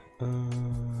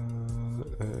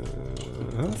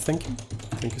 Thank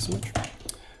you so much.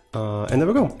 And there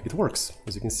we go, it works.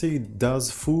 As you can see, it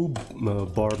does foo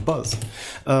bar buzz.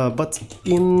 But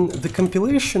in the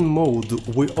compilation mode,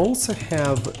 we also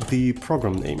have the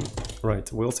program name,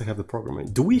 right? We also have the program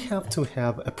name. Do we have to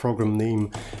have a program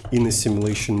name in the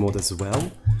simulation mode as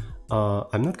well?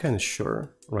 I'm not kind of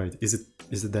sure, right? Is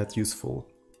it that useful?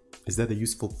 Is that a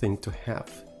useful thing to have?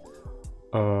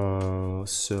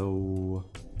 So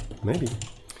maybe.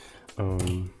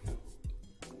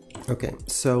 Okay,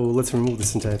 so let's remove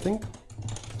this entire thing.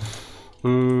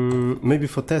 Maybe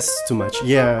for tests too much.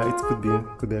 Yeah, it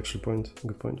could be actually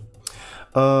good point.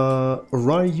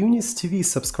 Ryunis TV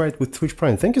subscribed with Twitch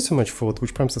Prime. Thank you so much for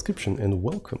Twitch Prime subscription and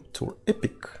welcome to our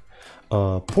epic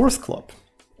Porth Club.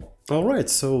 All right,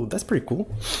 so that's pretty cool.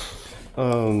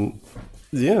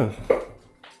 Yeah.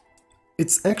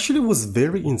 It actually was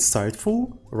very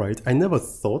insightful, right? I never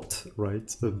thought,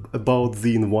 right, about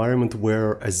the environment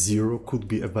where a 0 could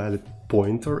be a valid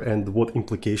pointer and what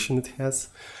implication it has.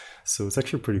 So it's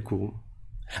actually pretty cool.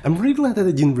 I'm really glad that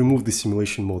I didn't remove the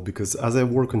simulation mode, because as I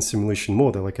work on simulation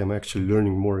mode, I'm actually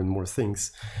learning more and more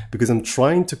things, because I'm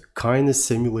trying to kind of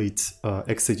simulate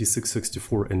x86,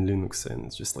 64 and Linux, and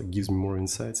it just like gives me more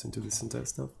insights into this entire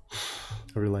stuff.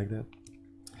 I really like that.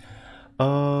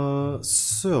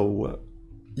 So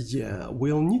yeah,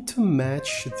 we'll need to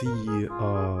match the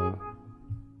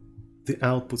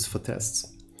outputs for tests.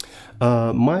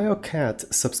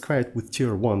 MyoCat subscribed with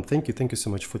tier 1. Thank you so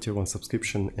much for tier 1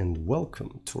 subscription and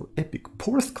welcome to our epic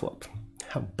Porth Club.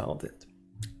 How about it?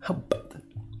 How about it?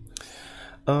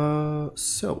 All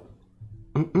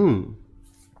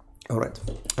right,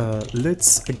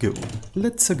 let's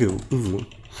go. Ooh.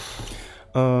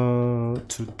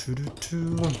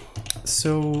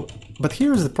 So, but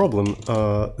here's the problem.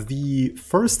 The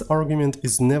first argument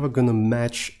is never gonna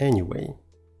match anyway,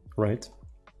 right?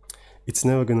 It's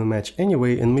never gonna match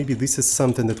anyway, and maybe this is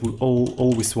something that we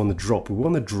always want to drop. We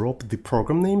want to drop the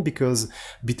program name because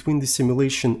between the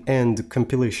simulation and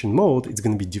compilation mode, it's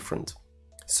gonna be different.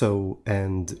 So,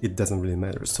 and it doesn't really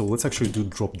matter. So let's actually do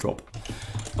drop.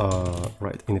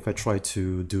 Right, and if I try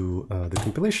to do the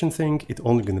compilation thing, it's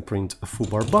only going to print a foo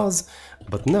bar buzz,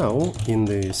 but now in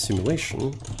the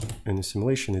simulation,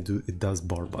 it does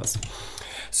bar buzz.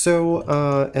 So,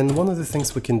 and one of the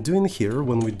things we can do in here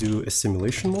when we do a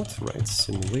simulation mode, right,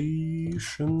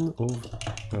 simulation of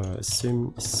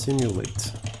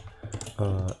simulate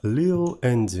little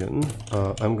endian,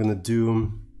 I'm going to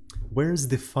do, where's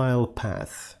the file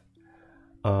path?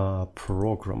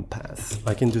 Program path.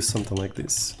 I can do something like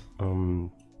this.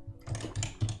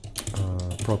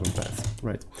 Program path,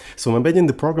 right? So I'm embedding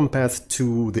the program path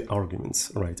to the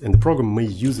arguments, right? And the program may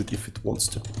use it if it wants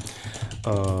to.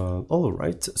 All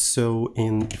right, so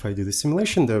if I do the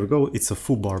simulation, there we go, it's a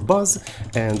foo bar buzz,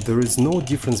 and there is no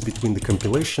difference between the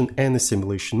compilation and the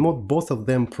simulation mode. Both of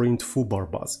them print foo bar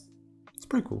buzz. It's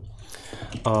pretty cool.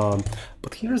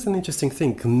 But here's an interesting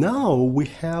thing. Now we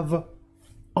have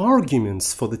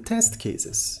arguments for the test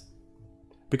cases,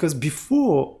 because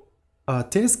before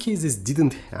test cases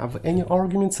didn't have any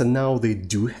arguments, and now they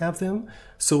do have them.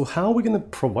 So how are we going to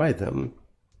provide them?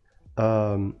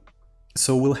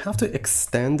 So we'll have to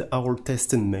extend our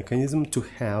testing mechanism to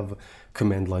have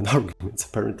command line arguments,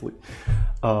 apparently.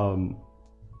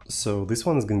 So this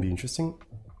one is going to be interesting.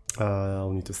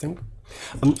 I'll need to think.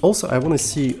 Also, I want to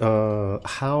see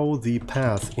how the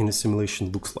path in the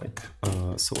simulation looks like.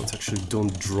 So let's actually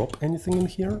don't drop anything in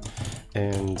here,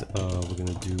 and we're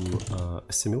going to do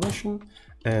a simulation.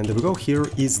 And there we go. Here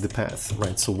is the path,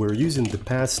 right? So we're using the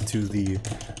path to the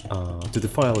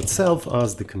file itself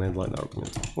as the command line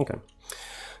argument. Okay.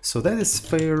 So that is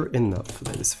fair enough.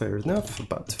 That is fair enough.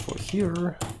 But for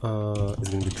here, it's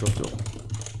going to be drop.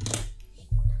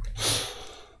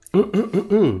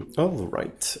 All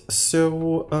right.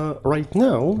 So right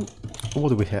now, what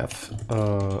do we have?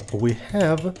 We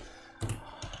have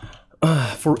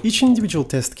for each individual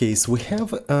test case, we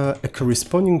have a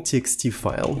corresponding TXT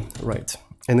file, right?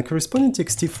 And the corresponding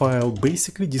TXT file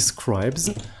basically describes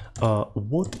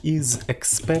what is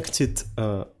expected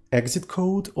exit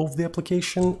code of the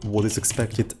application, what is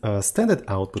expected standard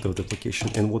output of the application,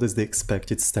 and what is the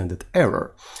expected standard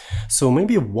error. So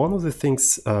maybe one of the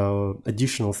things,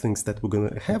 additional things that we're going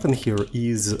to have in here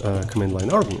is command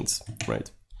line arguments,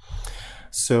 right?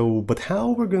 So, but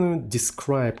how we're going to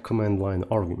describe command line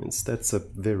arguments? That's a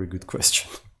very good question.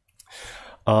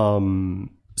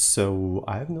 So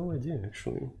I have no idea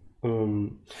actually.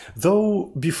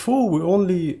 Though before we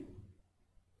only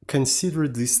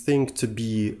considered this thing to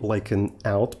be like an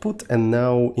output, and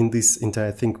now in this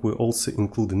entire thing we also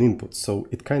include an input, so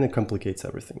it kind of complicates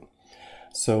everything.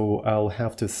 So I'll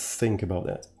have to think about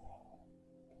that.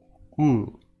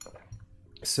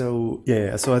 So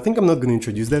yeah, so I think I'm not going to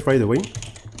introduce that right away,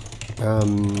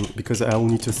 because I'll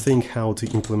need to think how to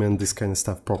implement this kind of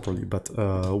stuff properly, but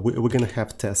we're going to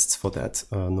have tests for that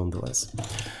nonetheless.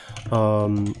 All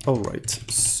right,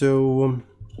 so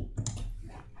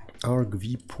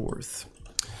argv porth.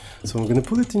 So I'm going to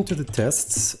put it into the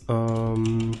tests. So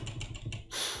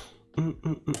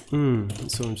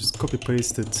I'll just copy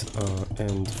paste it,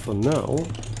 and for now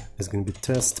it's going to be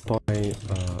test by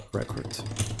record.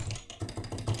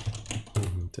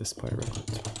 Test by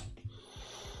record.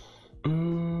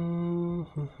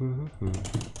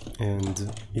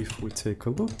 And if we take a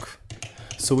look,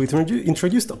 so we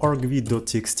introduced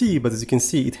argv.txt, but as you can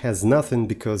see it has nothing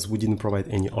because we didn't provide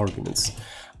any arguments.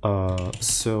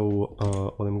 So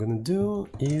what I'm gonna do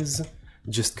is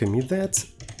just commit that,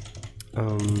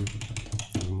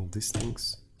 remove these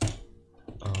things,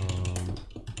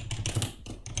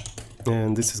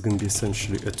 and this is gonna be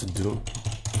essentially a to-do.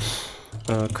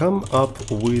 Come up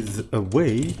with a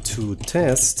way to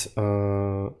test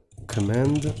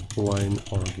command line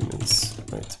arguments,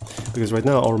 right? Because right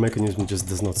now our mechanism just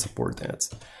does not support that.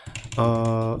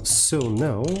 So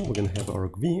now we're gonna have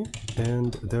argv,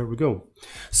 and there we go.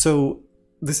 So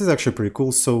this is actually pretty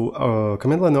cool. So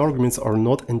command line arguments are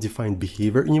not undefined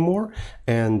behavior anymore,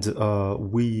 and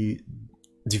we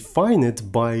define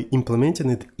it by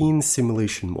implementing it in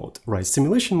simulation mode, right?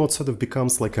 Simulation mode sort of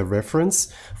becomes like a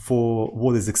reference for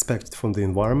what is expected from the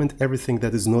environment. Everything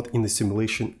that is not in the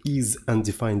simulation is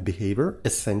undefined behavior,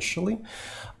 essentially.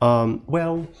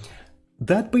 Well,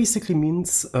 that basically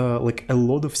means like a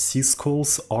lot of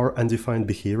syscalls are undefined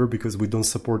behavior because we don't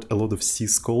support a lot of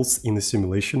syscalls in the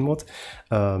simulation mode,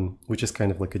 which is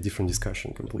kind of like a different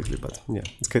discussion completely, but yeah,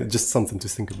 it's kind of just something to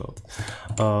think about.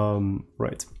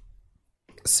 Right.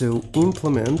 So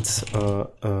implement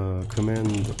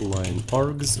command line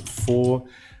args for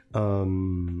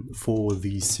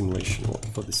the simulation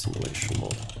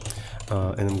mode,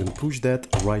 and I'm going to push that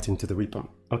right into the repo.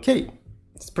 Okay,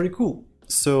 it's pretty cool.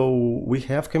 So we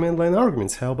have command line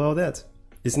arguments. How about that?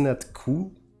 Isn't that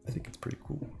cool? I think it's pretty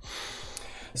cool.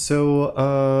 So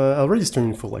I already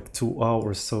streaming for like 2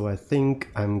 hours, so I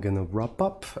think I'm gonna wrap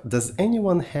up. Does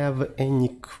anyone have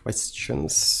any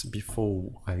questions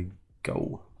before I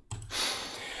go?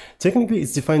 Technically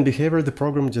it's defined behavior, the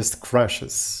program just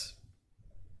crashes.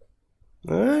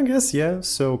 I guess, yeah,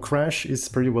 so crash is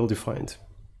pretty well defined.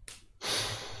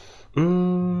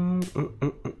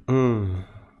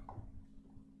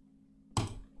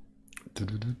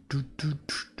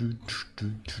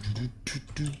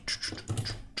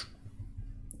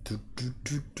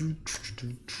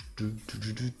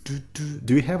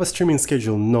 Do you have a streaming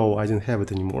schedule? No, I don't have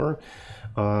it anymore.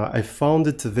 I found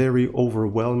it very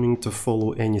overwhelming to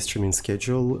follow any streaming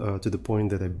schedule to the point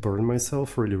that I burned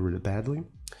myself really, really badly.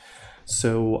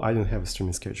 So I don't have a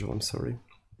streaming schedule, I'm sorry.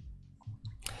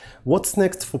 What's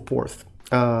next for Porth?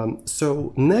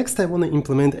 So next I want to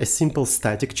implement a simple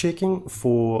static checking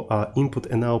for input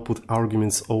and output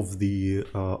arguments of the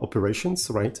operations,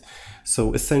 right?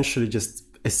 So essentially just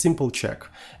a simple check.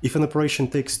 If an operation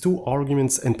takes 2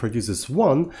 arguments and produces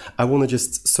 1, I want to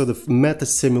just sort of meta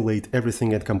simulate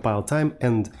everything at compile time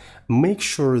and make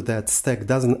sure that stack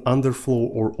doesn't underflow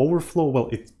or overflow. Well,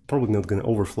 it's probably not going to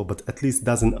overflow, but at least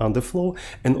doesn't underflow,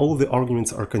 and all the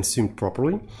arguments are consumed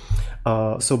properly.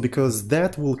 So because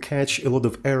that will catch a lot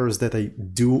of errors that I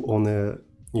do on a,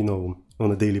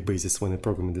 on a daily basis when I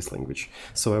program in this language.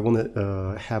 So I want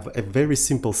to have a very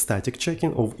simple static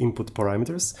checking of input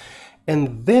parameters.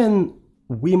 And then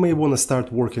we may want to start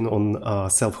working on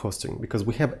self-hosting, because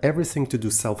we have everything to do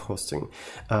self-hosting.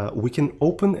 We can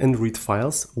open and read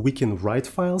files, we can write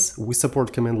files, we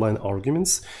support command line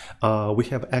arguments, we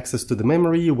have access to the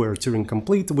memory, we're Turing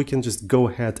complete, we can just go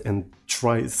ahead and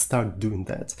start doing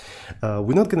that.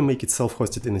 We're not going to make it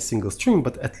self-hosted in a single stream,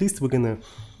 but at least we're going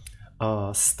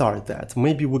to start that.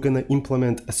 Maybe we're going to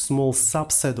implement a small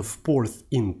subset of Porth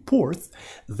in Porth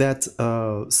that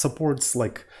supports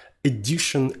like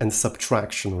addition and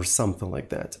subtraction or something like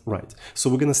that, right?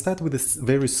 So we're going to start with a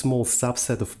very small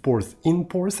subset of Porth in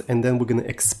Porth, and then we're going to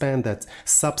expand that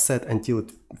subset until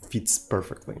it fits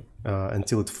perfectly,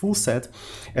 until it's full set.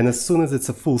 And as soon as it's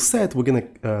a full set, we're going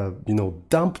to, you know,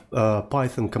 dump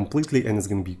Python completely, and it's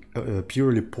going to be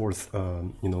purely Porth,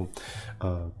 you know,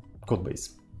 code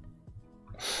base.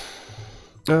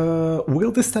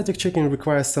 Will the static checking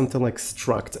require something like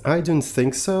struct? I don't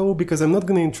think so, because I'm not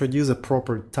going to introduce a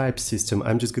proper type system.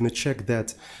 I'm just going to check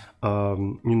that,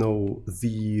 you know,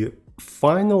 the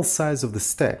final size of the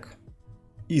stack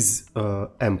is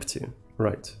empty,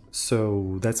 right?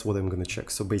 So that's what I'm going to check.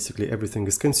 So basically everything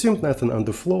is consumed, nothing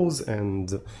underflows, and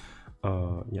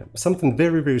yeah, something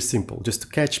very, very simple, just to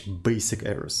catch basic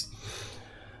errors.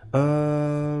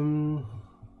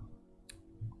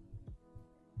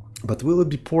 But will it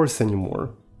be Porth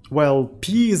anymore? Well,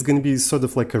 P is going to be sort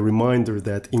of like a reminder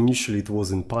that initially it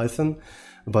was in Python,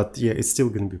 but yeah, it's still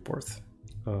going to be Porth.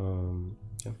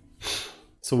 Yeah.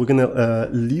 So we're going to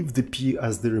leave the P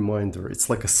as the reminder. It's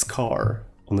like a scar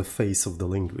on the face of the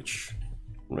language,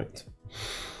 right?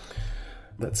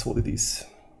 That's what it is.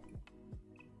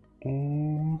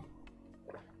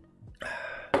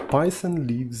 Python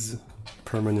leaves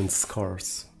permanent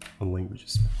scars on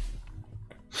languages.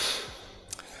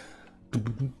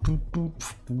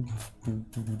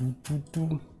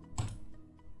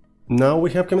 Now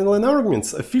we have command line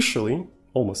arguments officially,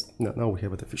 almost. No, now we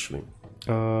have it officially.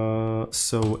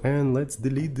 And let's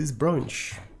delete this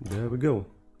branch. There we go.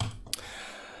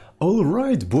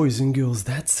 Alright, boys and girls,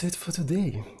 that's it for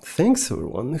today. Thanks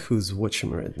everyone who's watching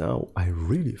me right now. I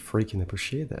really freaking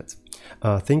appreciate that.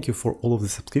 Thank you for all of the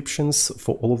subscriptions,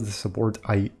 for all of the support.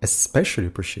 I especially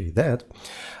appreciate that.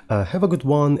 Have a good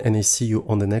one, and I see you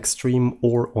on the next stream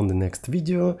or on the next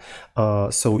video.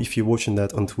 So if you're watching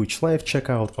that on Twitch Live,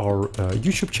 check out our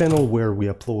YouTube channel where we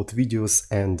upload videos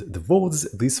and the VODs.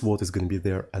 This VOD is going to be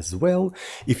there as well.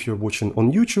 If you're watching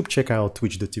on YouTube, check out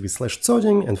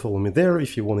twitch.tv/Tsoding and follow me there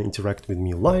if you want to interact with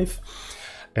me live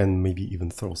and maybe even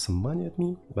throw some money at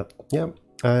me. But yeah,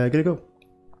 I gotta go.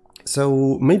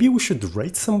 So maybe we should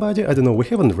rate somebody. I don't know, we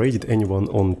haven't rated anyone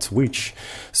on Twitch.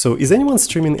 So is anyone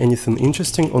streaming anything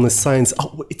interesting on a science?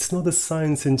 Oh, it's not a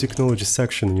science and technology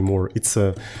section anymore. It's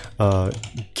a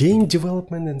game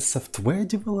development and software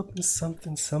development,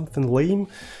 something lame.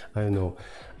 I don't know.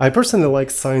 I personally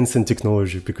like science and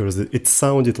technology because it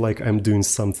sounded like I'm doing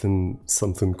something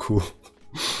cool.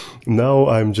 Now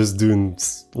I'm just doing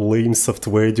lame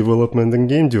software development and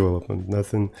game development.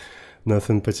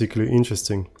 Nothing particularly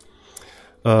interesting.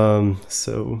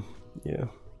 So yeah,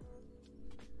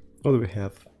 what do we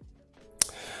have?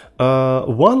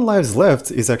 One Lives Left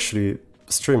is actually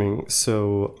streaming,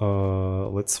 so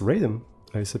let's rate him,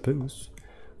 I suppose.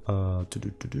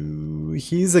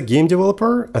 He's a game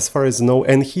developer as far as I know,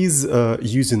 and he's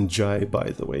using Jai,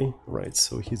 by the way, right?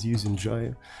 So he's using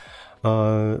Jai.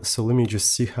 So let me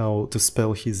just see how to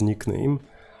spell his nickname.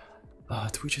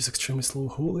 Twitch is extremely slow.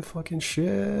 Holy fucking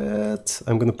shit!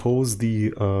 I'm gonna pause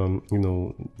the you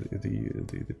know,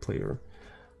 the player.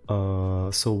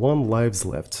 So One Lives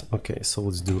Left. Okay, so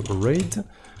let's do a raid.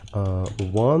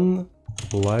 One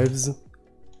Lives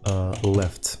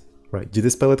Left. Right? Did I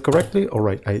spell it correctly? All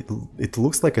right. It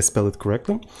looks like I spelled it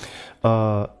correctly.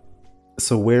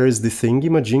 So where is the thingy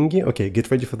majingy? Okay,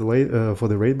 get ready for the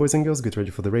raid, boys and girls. Get ready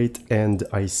for the raid, and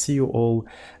I see you all.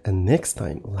 And next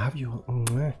time, love you all.